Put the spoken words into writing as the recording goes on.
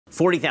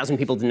40,000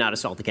 people did not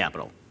assault the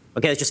Capitol.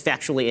 Okay, that's just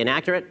factually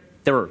inaccurate.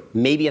 There were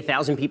maybe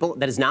 1,000 people.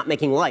 That is not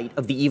making light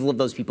of the evil of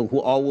those people who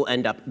all will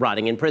end up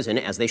rotting in prison,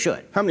 as they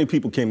should. How many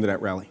people came to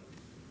that rally?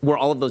 Were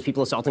all of those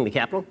people assaulting the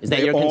Capitol? Is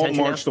that your contention? They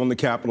all marched on the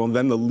Capitol, and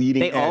then the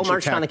leading edge attacked the building. They all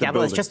marched on the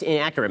Capitol. It's just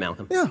inaccurate,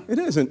 Malcolm. Yeah, it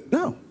isn't.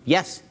 No.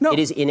 Yes, no. It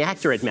is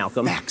inaccurate,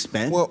 Malcolm. Facts,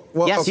 Ben.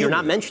 Yes, you're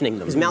not mentioning them.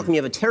 Because, Malcolm,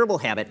 you have a terrible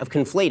habit of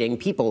conflating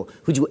people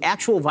who do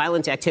actual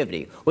violent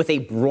activity with a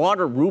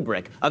broader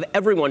rubric of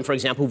everyone, for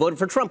example, who voted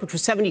for Trump, which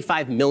was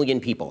 75 million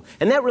people.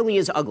 And that really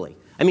is ugly.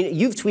 I mean,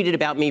 you've tweeted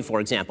about me, for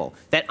example,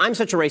 that I'm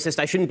such a racist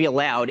I shouldn't be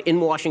allowed in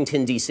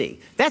Washington, D.C.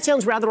 That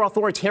sounds rather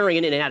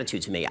authoritarian in an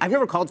attitude to me. I've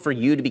never called for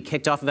you to be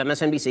kicked off of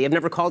MSNBC. I've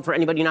never called for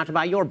anybody not to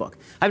buy your book.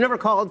 I've never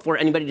called for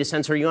anybody to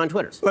censor you on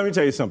Twitter. Let me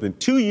tell you something.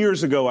 2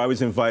 years ago, I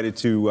was invited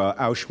to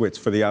Auschwitz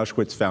for the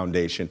Auschwitz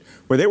Foundation,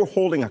 where they were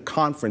holding a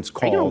conference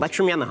called... Are you going to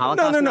lecture me on the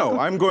Holocaust? No.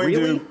 I'm going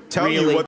to tell you what